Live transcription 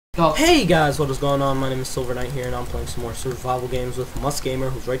Go. Hey guys, what is going on? My name is Silver Knight here, and I'm playing some more survival games with Musk Gamer,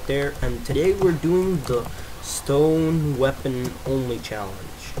 who's right there. And today we're doing the stone weapon only challenge.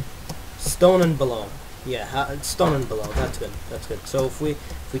 Stone and below. Yeah, stone and below. That's good. That's good. So if we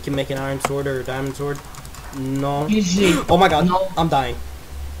can make an iron sword or a diamond sword, no. Easy. Oh my God, No. I'm dying.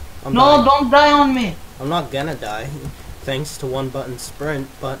 I'm No, dying. don't die on me. I'm not gonna die, thanks to one button sprint,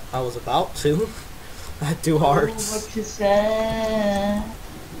 but I was about to. I had 2 hearts. Oh, what you said?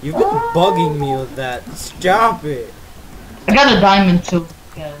 You've been bugging me with that. Stop it. I got a diamond too.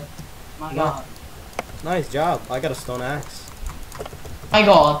 Okay. My God. Nice job. I got a stone axe. My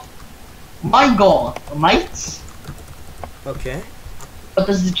God. My God. Mates. Okay. But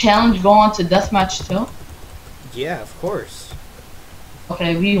does the challenge go on to deathmatch too? Yeah, of course.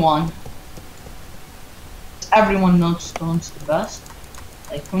 Okay, we won. Everyone knows stone's the best.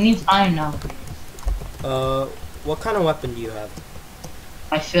 Like, who needs iron now? What kind of weapon do you have?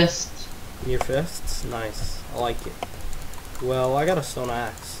 My fist. Your fists? Nice. I like it. Well, I got a stone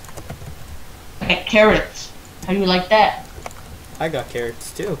axe. I got carrots. How do you like that? I got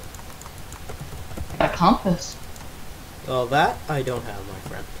carrots too. I got a compass. Well, that I don't have, my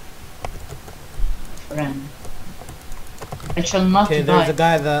friend. Friend. I shall not Okay, die. there's a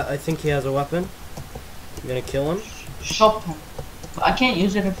guy that I think he has a weapon. I'm gonna kill him. Shop him. But I can't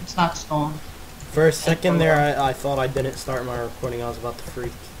use it if it's not stone. For a second there, I thought I didn't start my recording. I was about to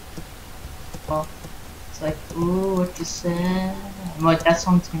freak. Well, it's like, ooh, what you said? Like, that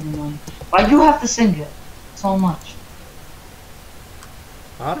song's gonna be annoying. Why do you have to sing it so much?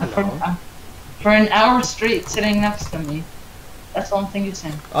 I don't know. For an hour straight sitting next to me. That's the only thing you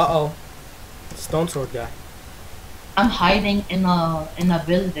sing. Uh-oh. Stone sword guy. I'm hiding in a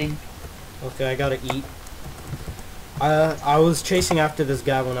building. Okay, I gotta eat. I was chasing after this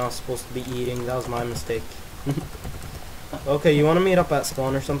guy when I was supposed to be eating. That was my mistake. Okay, you want to meet up at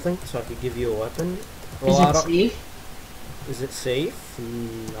spawn or something so I could give you a weapon? Well, Is it safe? Is it safe?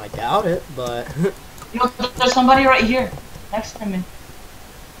 I doubt it, but Yo, there's somebody right here next to me.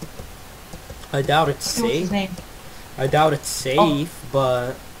 I doubt it's What's his safe. name? I doubt it's safe,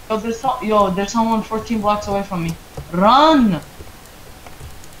 but There's someone 14 blocks away from me. Run!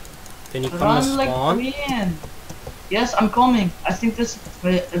 can you come to Run like spawn? Korean. Yes, I'm coming. I think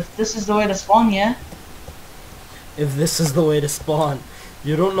if this is the way to spawn, yeah? If this is the way to spawn.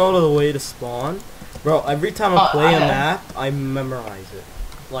 You don't know the way to spawn? Bro, every time I play a map, I memorize it.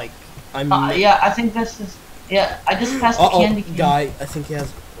 Like, Yeah, I think this is... Yeah, I just passed the candy cane. Guy, I think he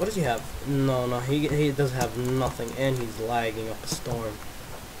has... What does he have? No, he does have nothing, and he's lagging up a storm.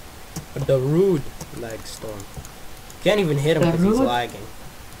 The rude lag storm. Can't even hit him because he's lagging.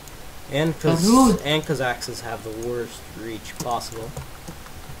 And cause axes have the worst reach possible.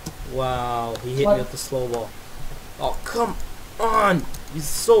 Wow, he hit me with the slow ball. Oh, come on! He's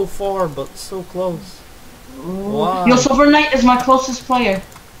so far, but so close. Wow. Yo, Silver Knight is my closest player.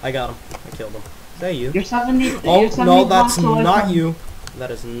 I got him. I killed him. Is that you? You're 70. Oh, you're 70 no, that's blocks not away you.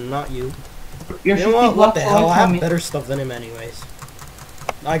 That is not you. You're You 50 know what? What the blocks hell? away I from have me. better stuff than him anyways.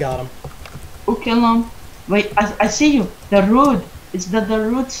 I got him. Who kill him? Wait, I see you. The Rude. It's the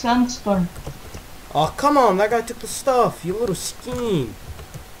Rude Sandstorm. Oh, come on. That guy took the stuff. You little scheme.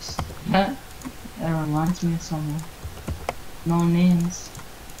 That reminds me of someone. No names.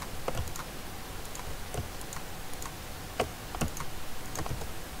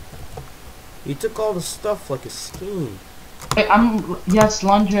 You took all the stuff like a scheme. Wait, yes,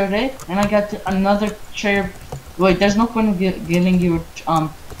 lingerie, and I got another chair. Wait, there's no point in getting your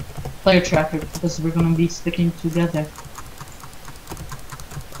player tracker because we're gonna be sticking together.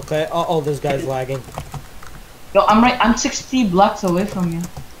 Okay. Uh-oh, this guy's lagging. Yo, I'm 60 blocks away from you.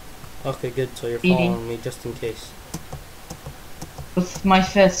 Okay, good. So you're Eating. following me just in case. With my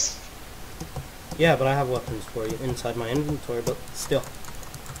fist. Yeah, but I have weapons for you inside my inventory, but still.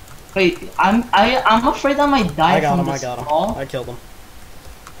 Wait, I'm afraid I might die I got from him. I this got him. fall. I killed him.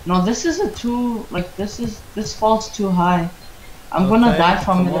 No, this is this fall's too high. I'm gonna die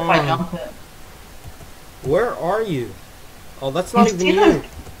from it if I jump it. Where are you? Oh, that's not even you.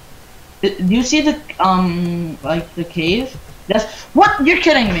 Do you see the like the cave? That's what? You're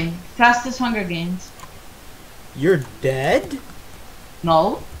kidding me. Fastest Hunger Games. You're dead?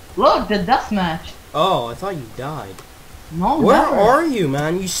 No. Look, the deathmatch. Oh, I thought you died. No, Where never. are you,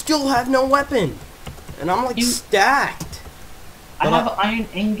 man? You still have no weapon. And I'm like stacked. I have an iron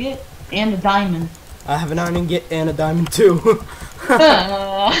ingot and a diamond. I have an iron ingot and a diamond too.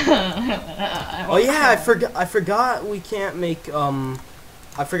 Oh yeah, I forgot we can't make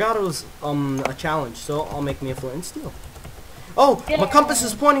I forgot it was a challenge, so I'll make me a flint and steel. Oh, my compass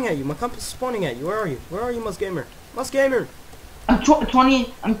is pointing at you. My compass is pointing at you. Where are you? Where are you, Musk Gamer? Musk Gamer!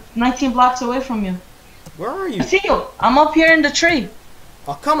 I'm 19 blocks away from you. Where are you? I see you. I'm up here in the tree.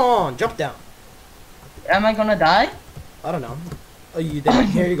 Oh, come on. Jump down. Am I gonna die? I don't know. Oh, you did.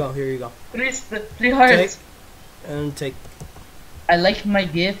 Here you go. Here you go. Three hearts. Take. I like my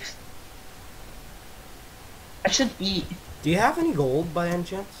gift. I should eat. Do you have any gold by any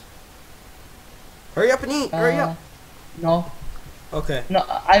chance? Hurry up and eat. Hurry up. No. Okay. No,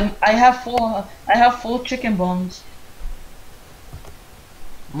 I have full chicken bones.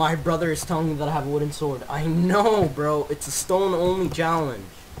 My brother is telling me that I have a wooden sword. I know, bro. It's a stone only challenge.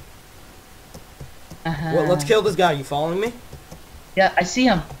 Well, let's kill this guy. You following me? Yeah, I see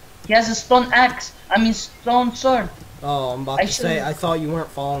him. He has a stone axe. I mean stone sword. Oh, I'm about to say, I thought you weren't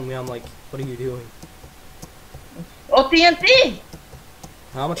following me. I'm like, what are you doing? Oh, TNT!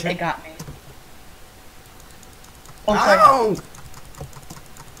 How much? They got me. Oh, sorry.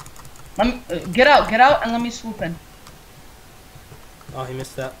 Let me, get out, and let me swoop in. Oh, he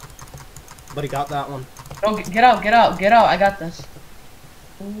missed that. But he got that one. No, get out, I got this.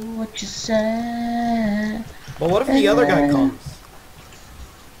 Ooh, what you say? Well, what if the other guy comes?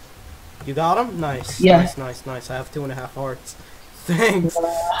 You got him? Nice. Yeah. Nice. I have 2.5 hearts. Thanks.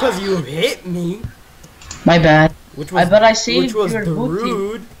 Because you hit me. My bad. Which was, I saved which was your the booty.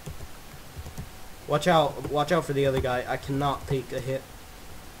 rude. Watch out for the other guy. I cannot take a hit.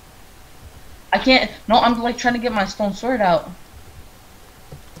 I can't. No, I'm like trying to get my stone sword out.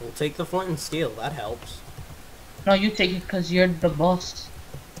 We'll take the flint and steel. That helps. No, you take it because you're the boss.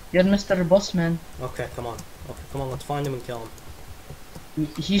 You're Mr. Bossman. Okay, come on. Okay, come on. Let's find him and kill him.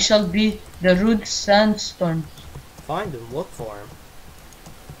 He shall be the rude sandstorm. Find him. Look for him.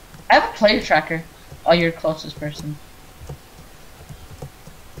 I have a player tracker. Oh, you're closest person.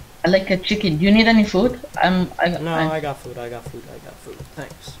 I like a chicken. Do you need any food? I got food.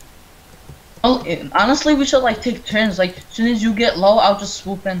 Thanks. Oh, honestly, we should like take turns. Like, as soon as you get low, I'll just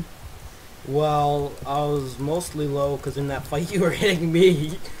swoop in. Well, I was mostly low because in that fight you were hitting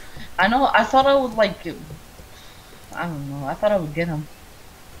me. I know. I thought I would like. I don't know. I thought I would get him.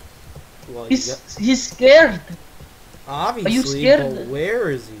 Well, he's scared. Obviously, are you scared? But where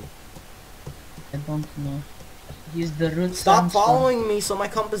is he? I don't know. He's the root. Stop following me so my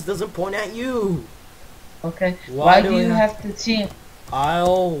compass doesn't point at you. Okay. Why do you have to see?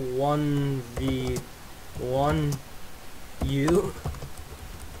 I'll 1v1 you.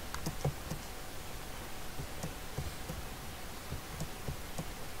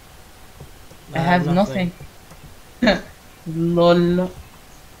 I have nothing. Lol.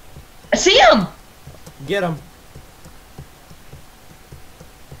 I see him! Get him.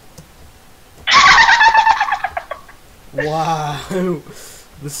 Wow.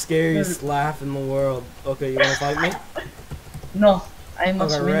 The scariest laugh in the world. Okay, you wanna fight me? No. I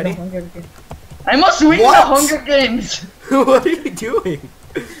must win ready? the Hunger Games. I must win the Hunger Games! What are you doing?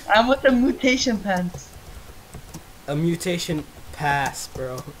 I'm with the mutation pants. A mutation pass,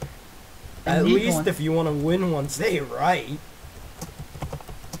 bro. At least if you want to win one, say it right.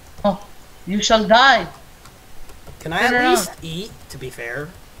 Oh, you shall die. Can I at least eat, to be fair?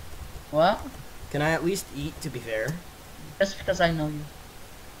 What? Can I at least eat, to be fair? Just because I know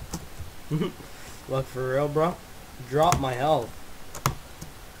you. Look, for real, bro. Drop my health.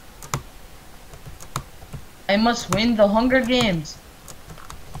 I must win the Hunger Games.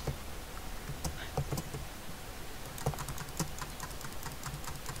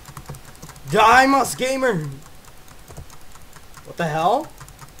 Die, Mus Gamer! What the hell?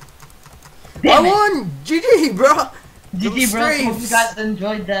 Damn I won! GG, bro! GG, bro. Hope you guys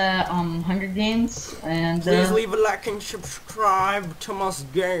enjoyed the Hunger Games, and please leave a like and subscribe to Mus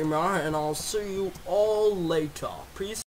Gamer, and I'll see you all later. Peace.